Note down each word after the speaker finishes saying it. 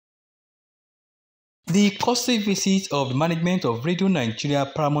The costly visit of the management of Radio Nigeria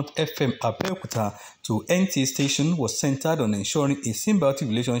Paramount FM Abeokuta to NTA station was centered on ensuring a symbiotic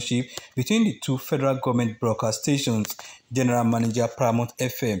relationship between the two federal government broadcast stations. General Manager Paramount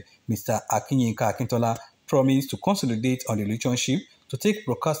FM, Mr. Akinyinka Akintola, promised to consolidate on the relationship to take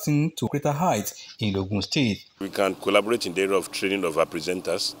broadcasting to greater heights in Ogun State. We can collaborate in the area of training of our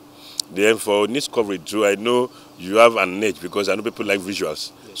presenters. Then for news coverage too, I know you have an edge because I know people like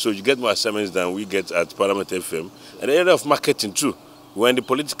visuals. So you get more assignments than we get at Paramount FM. And the area of marketing too. We're in the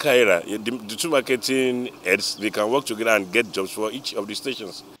political era. The two marketing heads, they can work together and get jobs for each of the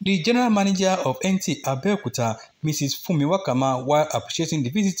stations. The general manager of NTA Abeokuta, Mrs. Fumi Wakama, while appreciating the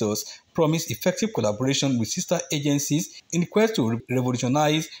visitors, promised effective collaboration with sister agencies in quest to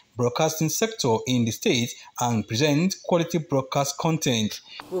revolutionize broadcasting sector in the state and present quality broadcast content.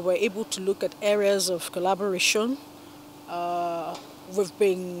 We were able to look at areas of collaboration. We've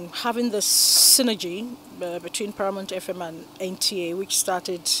been having this synergy between Paramount FM and NTA, which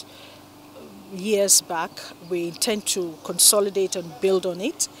started years back. We intend to consolidate and build on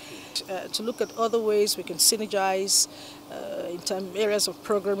it, to look at other ways we can synergize in areas of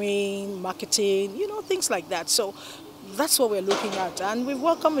programming, marketing, things like that. So that's what we're looking at, and we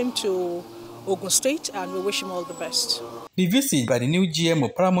welcome him to Ogun State and we wish him all the best. The visit by the new GM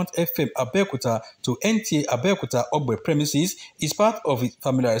of Paramount FM Abeokuta to NTA Abeokuta Obwe premises is part of its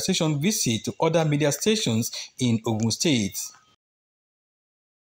familiarization visit to other media stations in Ogun State.